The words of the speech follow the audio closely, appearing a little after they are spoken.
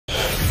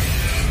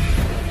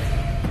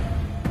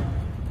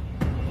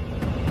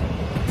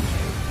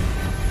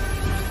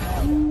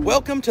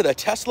Welcome to the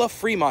Tesla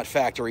Fremont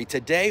factory.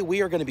 Today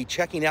we are going to be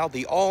checking out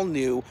the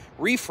all-new,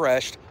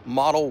 refreshed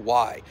Model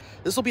Y.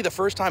 This will be the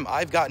first time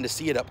I've gotten to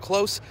see it up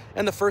close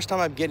and the first time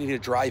I'm getting to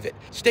drive it.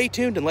 Stay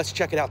tuned and let's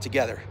check it out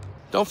together.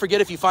 Don't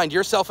forget, if you find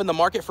yourself in the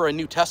market for a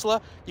new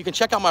Tesla, you can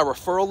check out my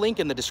referral link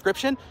in the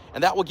description,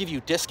 and that will give you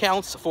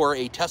discounts for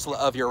a Tesla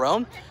of your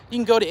own. You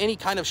can go to any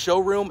kind of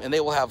showroom and they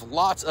will have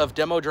lots of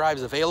demo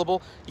drives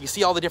available. You can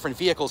see all the different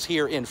vehicles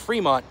here in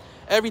Fremont.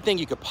 Everything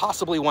you could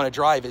possibly want to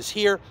drive is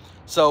here.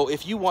 So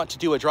if you want to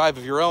do a drive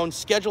of your own,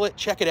 schedule it,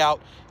 check it out,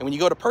 and when you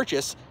go to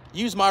purchase,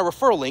 use my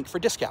referral link for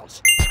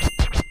discounts.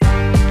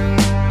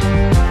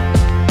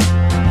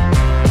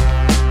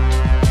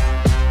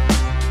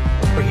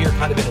 We're here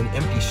kind of in an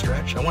empty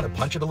stretch. I want to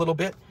punch it a little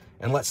bit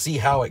and let's see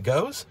how it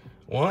goes.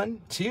 1,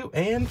 2,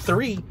 and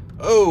 3.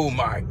 Oh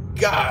my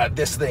God,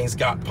 this thing's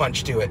got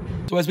punch to it.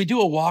 So as we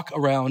do a walk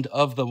around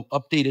of the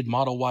updated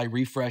Model Y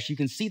refresh, you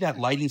can see that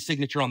lighting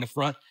signature on the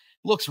front.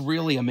 Looks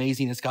really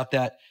amazing. It's got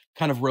that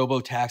kind of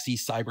robo-taxi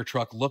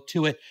Cybertruck look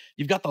to it.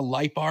 You've got the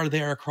light bar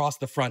there across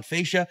the front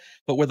fascia,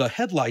 but where the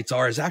headlights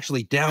are is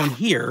actually down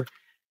here.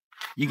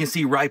 You can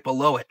see right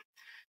below it.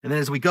 And then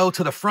as we go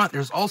to the front,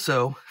 there's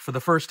also, for the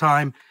first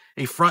time,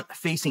 a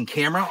front-facing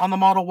camera on the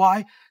Model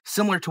Y,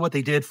 similar to what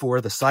they did for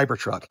the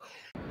Cybertruck.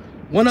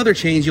 One other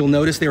change you'll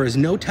notice, there is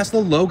no Tesla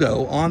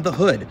logo on the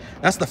hood.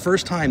 That's the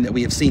first time that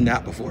we have seen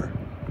that before.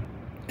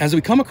 As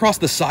we come across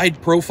the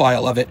side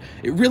profile of it,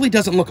 it really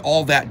doesn't look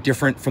all that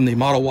different from the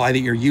Model Y that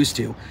you're used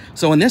to.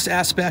 So in this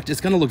aspect,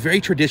 it's going to look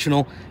very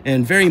traditional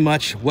and very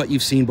much what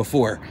you've seen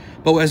before.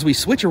 But as we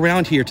switch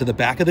around here to the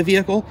back of the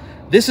vehicle,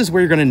 this is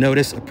where you're going to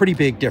notice a pretty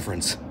big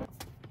difference.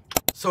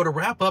 So to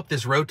wrap up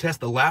this road test,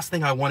 the last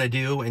thing I want to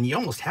do, and you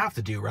almost have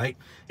to do, right,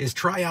 is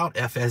try out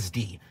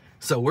FSD.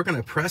 So we're going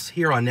to press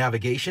here on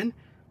navigation.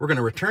 We're going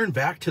to return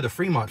back to the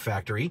Fremont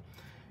factory.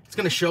 It's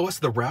going to show us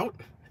the route,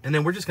 and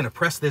then we're just going to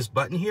press this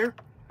button here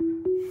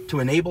to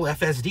enable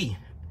FSD,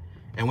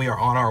 and we are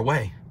on our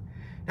way.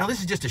 Now this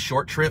is just a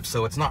short trip,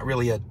 so it's not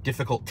really a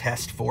difficult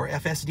test for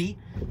FSD,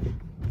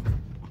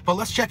 but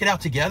let's check it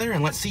out together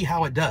and let's see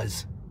how it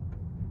does.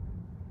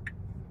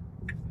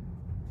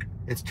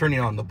 It's turning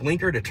on the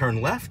blinker to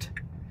turn left,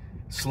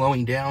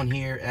 slowing down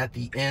here at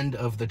the end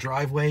of the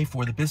driveway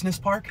for the business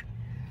park.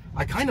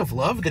 I kind of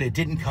love that it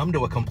didn't come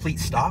to a complete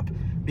stop,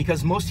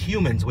 because most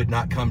humans would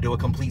not come to a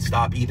complete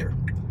stop either.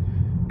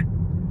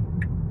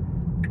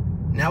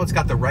 Now it's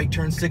got the right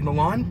turn signal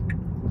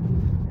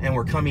on, and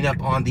we're coming up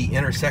on the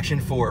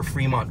intersection for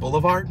Fremont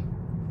Boulevard.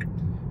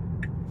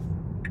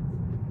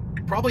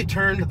 Probably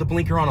turned the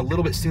blinker on a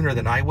little bit sooner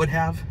than I would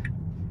have,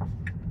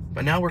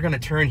 but now we're going to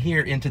turn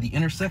here into the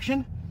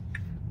intersection.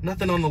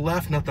 Nothing on the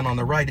left, nothing on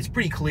the right. It's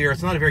pretty clear.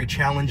 It's not a very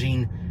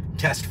challenging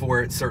test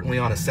for it, certainly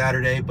on a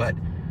Saturday, but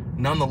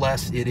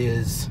nonetheless, it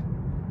is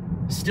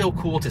still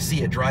cool to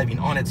see it driving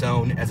on its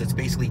own as it's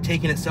basically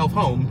taking itself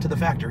home to the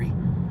factory.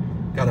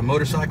 Got a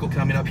motorcycle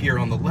coming up here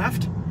on the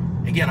left.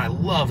 Again, I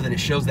love that it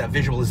shows that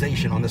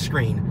visualization on the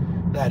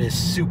screen. That is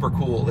super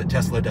cool that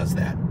Tesla does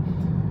that.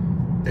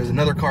 There's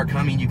another car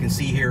coming, you can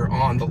see here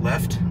on the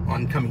left,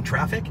 oncoming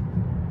traffic.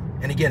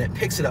 And again, it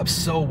picks it up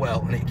so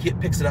well, and it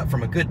picks it up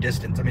from a good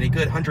distance. I mean, a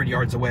good 100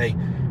 yards away,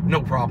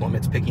 no problem.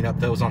 It's picking up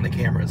those on the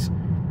cameras.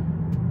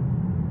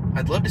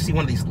 I'd love to see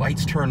one of these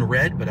lights turn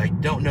red, but I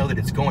don't know that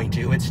it's going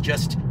to. It's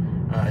just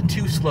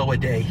too slow a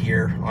day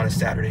here on a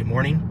Saturday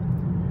morning.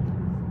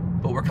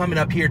 But we're coming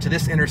up here to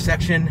this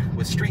intersection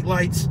with street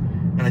lights,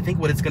 and I think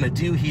what it's going to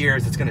do here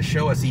is it's going to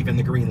show us even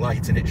the green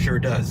lights, and it sure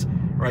does.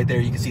 Right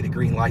there, you can see the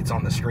green lights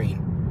on the screen.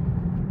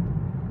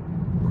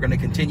 We're going to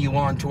continue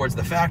on towards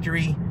the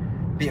factory.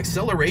 The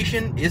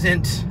acceleration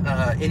isn't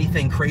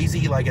anything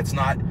crazy, like it's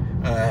not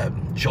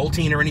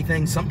jolting or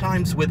anything.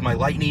 Sometimes with my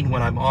Lightning,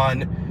 when I'm on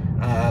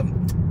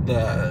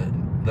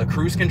the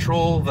cruise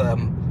control,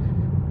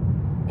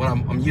 when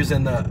I'm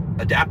using the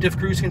adaptive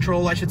cruise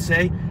control, I should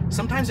say,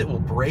 sometimes it will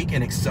brake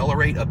and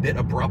accelerate a bit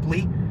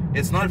abruptly.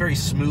 It's not a very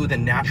smooth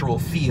and natural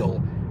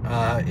feel.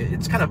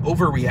 It's kind of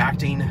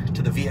overreacting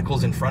to the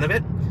vehicles in front of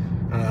it.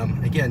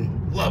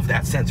 Again, love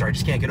that sensor. I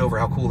just can't get over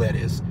how cool that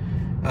is.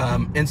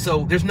 And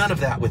so there's none of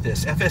that with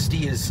this.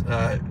 FSD is,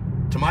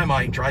 to my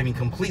mind, driving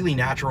completely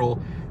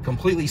natural,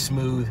 completely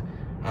smooth.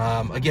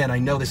 Again, I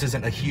know this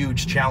isn't a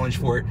huge challenge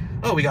for it.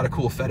 Oh, we got a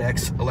cool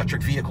FedEx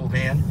electric vehicle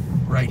van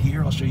right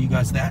here. I'll show you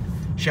guys that.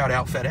 Shout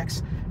out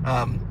FedEx.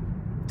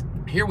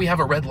 Here we have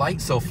a red light,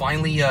 so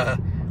finally,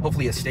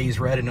 hopefully it stays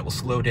red and it will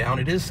slow down.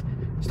 It is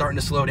starting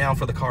to slow down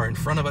for the car in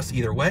front of us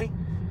either way.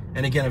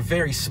 And again, a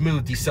very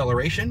smooth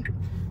deceleration.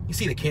 You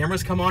see the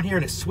cameras come on here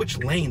and it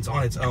switched lanes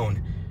on its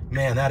own.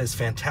 Man, that is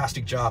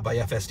fantastic job by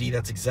FSD.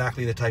 That's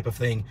exactly the type of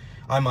thing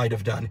I might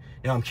have done.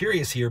 Now I'm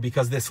curious here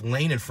because this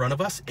lane in front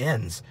of us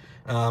ends.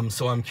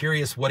 So I'm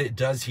curious what it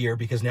does here,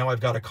 because now I've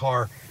got a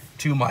car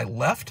to my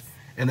left,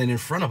 and then in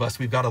front of us,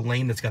 we've got a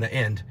lane that's gonna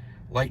end.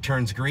 Light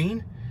turns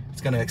green,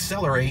 it's gonna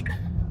accelerate.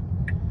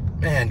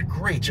 Man,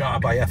 great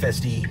job by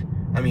FSD.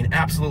 I mean,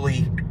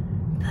 absolutely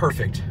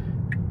perfect.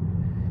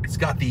 It's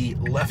got the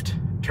left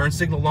turn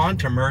signal on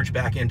to merge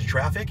back into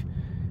traffic.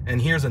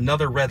 And here's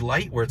another red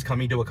light where it's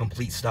coming to a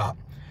complete stop.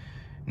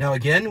 Now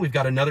again, we've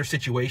got another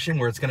situation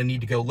where it's going to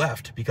need to go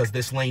left because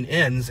this lane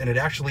ends and it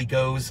actually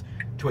goes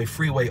to a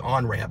freeway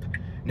on-ramp.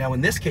 Now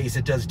in this case,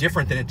 it does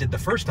different than it did the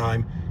first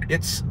time.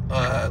 It's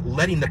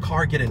letting the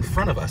car get in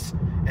front of us,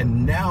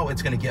 and now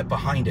it's going to get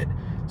behind it.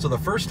 So the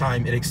first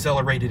time it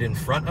accelerated in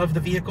front of the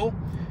vehicle,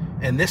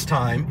 and this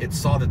time it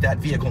saw that that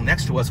vehicle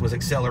next to us was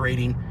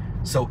accelerating,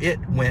 so it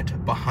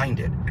went behind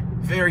it.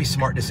 Very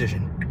smart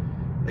decision.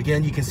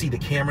 Again, you can see the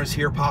cameras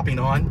here popping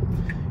on.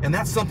 And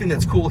that's something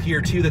that's cool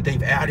here too that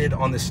they've added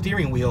on the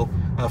steering wheel.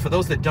 For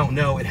those that don't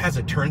know, it has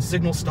a turn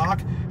signal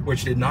stock,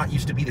 which did not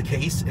used to be the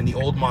case in the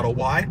old Model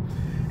Y.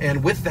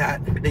 And with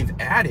that, they've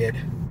added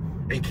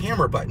a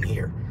camera button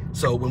here.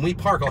 So when we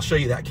park, I'll show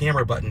you that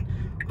camera button.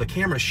 The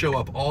cameras show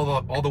up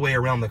all the way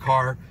around the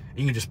car, and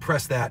you can just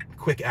press that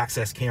quick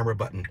access camera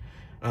button.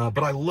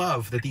 But I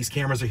love that these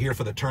cameras are here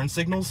for the turn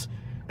signals.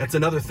 That's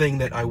another thing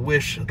that I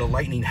wish the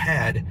Lightning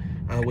had,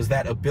 was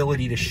that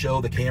ability to show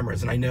the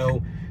cameras. And I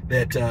know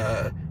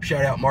that,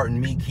 shout out Martin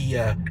Meek, he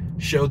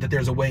showed that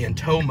there's a way in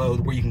tow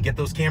mode where you can get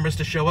those cameras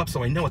to show up,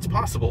 so I know it's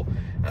possible.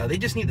 They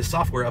just need the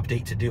software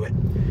update to do it.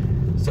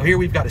 So here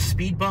we've got a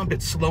speed bump.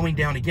 It's slowing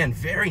down again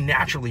very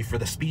naturally for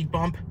the speed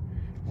bump.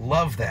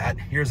 Love that.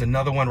 Here's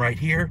another one right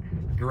here.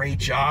 Great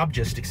job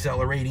just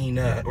accelerating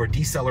or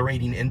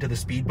decelerating into the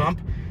speed bump.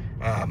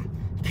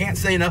 Can't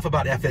say enough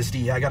about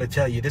FSD. I got to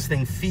tell you, this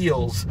thing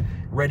feels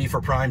ready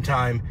for prime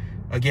time.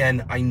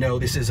 Again, I know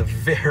this is a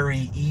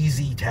very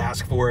easy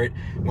task for it.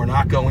 We're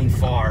not going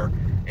far,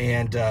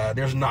 and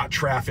there's not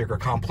traffic or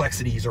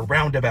complexities or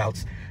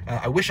roundabouts.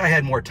 I wish I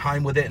had more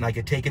time with it and I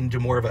could take it into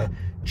more of a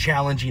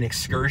challenging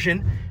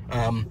excursion.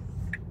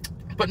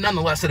 But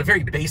nonetheless, at a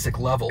very basic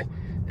level,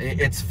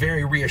 it's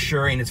very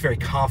reassuring. It's very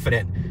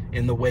confident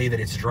in the way that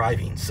it's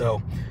driving.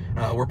 So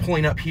we're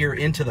pulling up here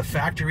into the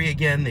factory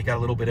again. They got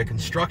a little bit of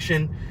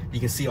construction. You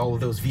can see all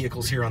of those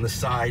vehicles here on the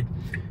side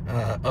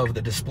of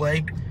the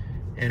display.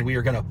 And we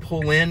are going to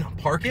pull in,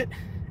 park it,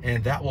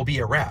 and that will be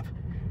a wrap.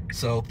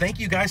 So thank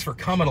you guys for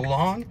coming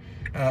along.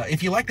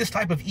 If you like this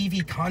type of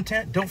EV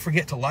content, don't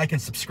forget to like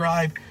and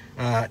subscribe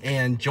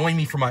and join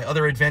me for my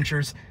other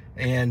adventures.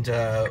 And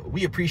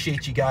we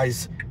appreciate you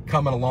guys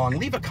coming along.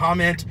 Leave a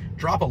comment,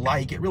 drop a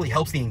like. It really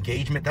helps the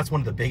engagement. That's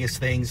one of the biggest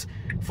things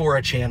for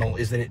a channel,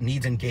 is that it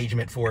needs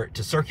engagement for it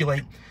to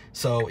circulate.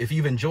 So if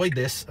you've enjoyed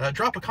this,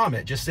 drop a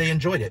comment. Just say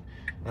enjoyed it.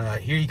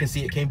 Here you can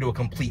see it came to a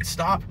complete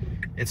stop.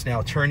 It's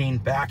now turning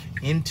back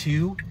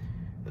into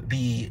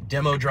the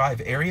demo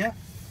drive area.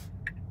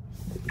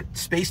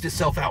 Spaced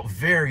itself out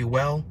very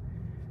well.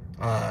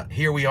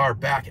 Here we are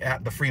back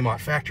at the Fremont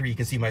factory. You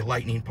can see my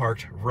Lightning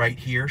parked right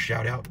here.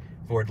 Shout out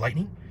Ford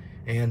Lightning.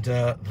 And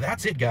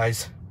that's it,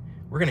 guys.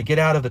 We're gonna get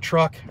out of the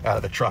truck.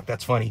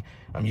 That's funny.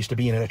 I'm used to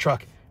being in a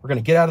truck. We're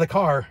gonna get out of the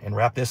car and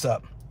wrap this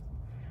up.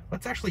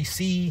 Let's actually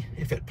see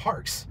if it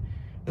parks.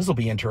 This will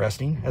be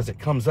interesting as it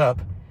comes up.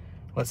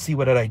 Let's see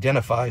what it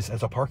identifies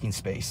as a parking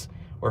space,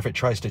 or if it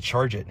tries to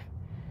charge it.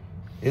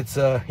 It's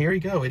here you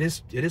go. It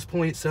is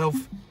pulling itself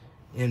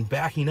and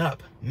backing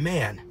up.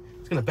 Man,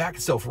 it's gonna back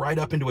itself right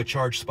up into a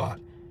charge spot.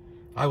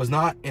 I was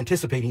not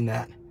anticipating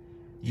that.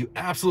 You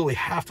absolutely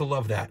have to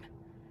love that.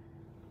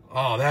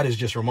 Oh, that is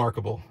just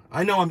remarkable.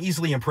 I know I'm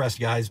easily impressed,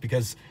 guys,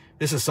 because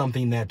this is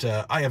something that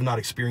I have not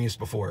experienced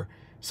before.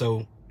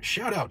 So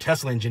shout out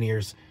Tesla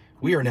engineers.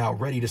 We are now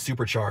ready to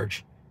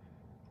supercharge.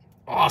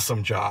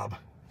 Awesome job.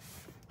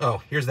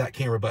 Oh, here's that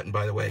camera button,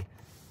 by the way.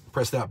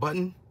 Press that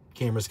button,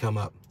 cameras come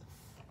up.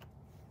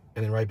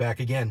 And then right back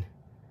again.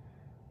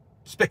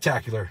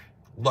 Spectacular.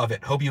 Love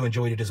it. Hope you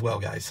enjoyed it as well,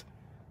 guys.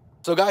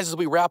 So guys, as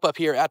we wrap up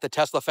here at the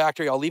Tesla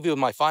factory, I'll leave you with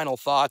my final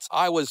thoughts.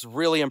 I was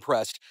really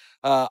impressed.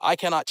 I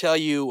cannot tell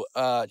you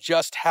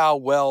just how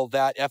well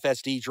that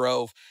FSD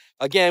drove.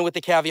 Again, with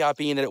the caveat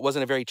being that it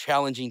wasn't a very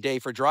challenging day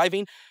for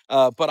driving,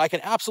 but I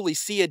can absolutely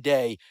see a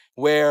day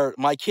where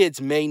my kids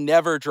may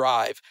never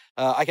drive.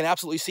 I can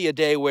absolutely see a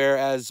day where,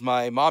 as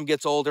my mom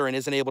gets older and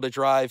isn't able to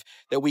drive,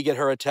 that we get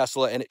her a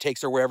Tesla and it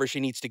takes her wherever she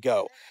needs to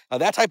go.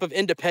 That type of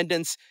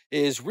independence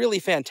is really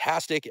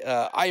fantastic.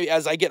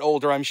 As I get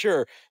older, I'm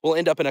sure we'll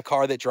end up in a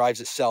car that drives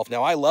itself.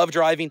 Now, I love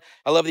driving.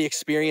 I love the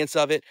experience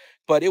of it,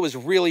 but it was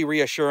really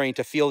reassuring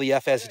to feel the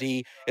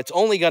FSD. It's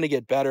only going to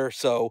get better.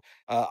 So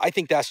I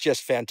think that's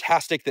just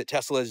fantastic that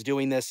Tesla is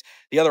doing this.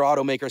 The other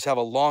automakers have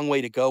a long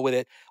way to go with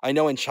it. I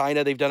know in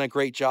China, they've done a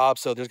great job.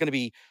 So there's going to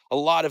be a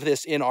lot of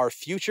this in our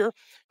future.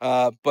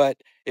 But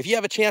if you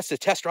have a chance to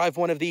test drive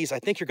one of these, I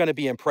think you're going to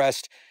be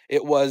impressed.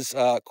 It was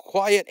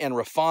quiet and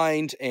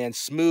refined and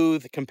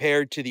smooth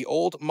compared to the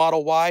old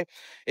Model Y.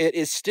 It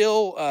is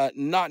still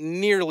not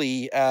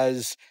nearly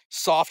as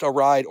soft a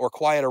ride or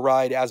quiet a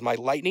ride as my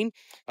Lightning.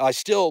 I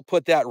still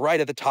put that right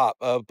at the top,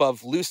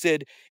 above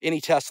Lucid,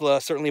 any Tesla,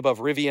 certainly above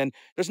Rivian.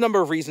 There's a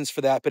number of reasons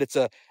for that, but it's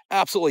a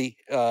absolutely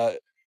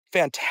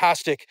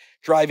fantastic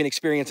driving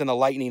experience in the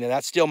Lightning, and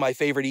that's still my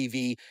favorite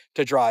EV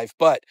to drive.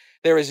 But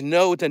there is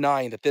no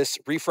denying that this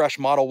refresh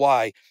Model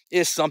Y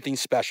is something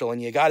special,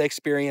 and you got to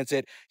experience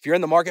it. If you're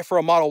in the market for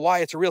a Model Y,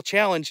 it's a real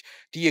challenge.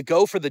 Do you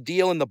go for the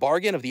deal in the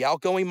bargain of the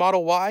outgoing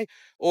Model Y,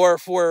 or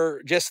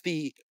for just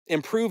the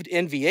improved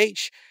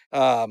NVH,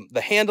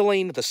 the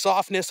handling, the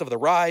softness of the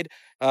ride,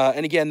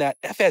 and again, that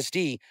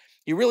FSD?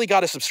 You really got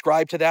to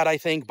subscribe to that, I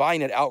think.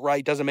 Buying it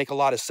outright doesn't make a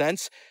lot of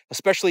sense,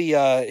 especially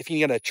if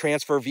you're going to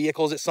transfer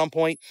vehicles at some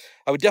point.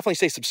 I would definitely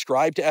say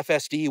subscribe to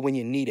FSD when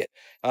you need it.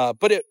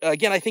 But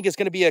again, I think it's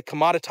going to be a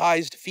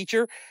commoditized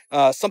feature,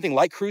 something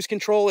like cruise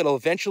control. It'll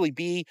eventually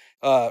be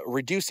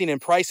reducing in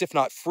price, if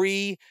not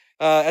free,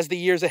 as the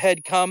years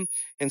ahead come.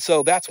 And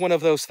so that's one of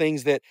those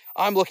things that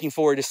I'm looking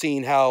forward to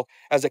seeing how,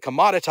 as it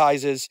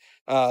commoditizes,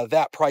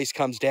 that price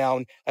comes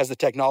down as the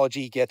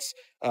technology gets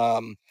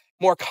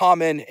more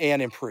common and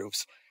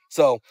improves.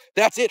 So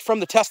that's it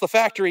from the Tesla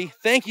factory.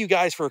 Thank you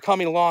guys for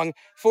coming along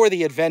for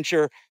the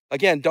adventure.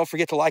 Again, don't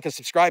forget to like and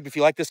subscribe if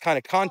you like this kind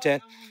of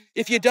content.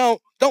 If you don't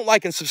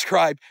like and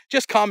subscribe,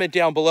 just comment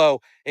down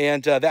below,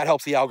 and that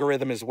helps the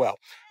algorithm as well.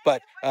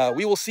 But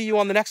we will see you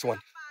on the next one.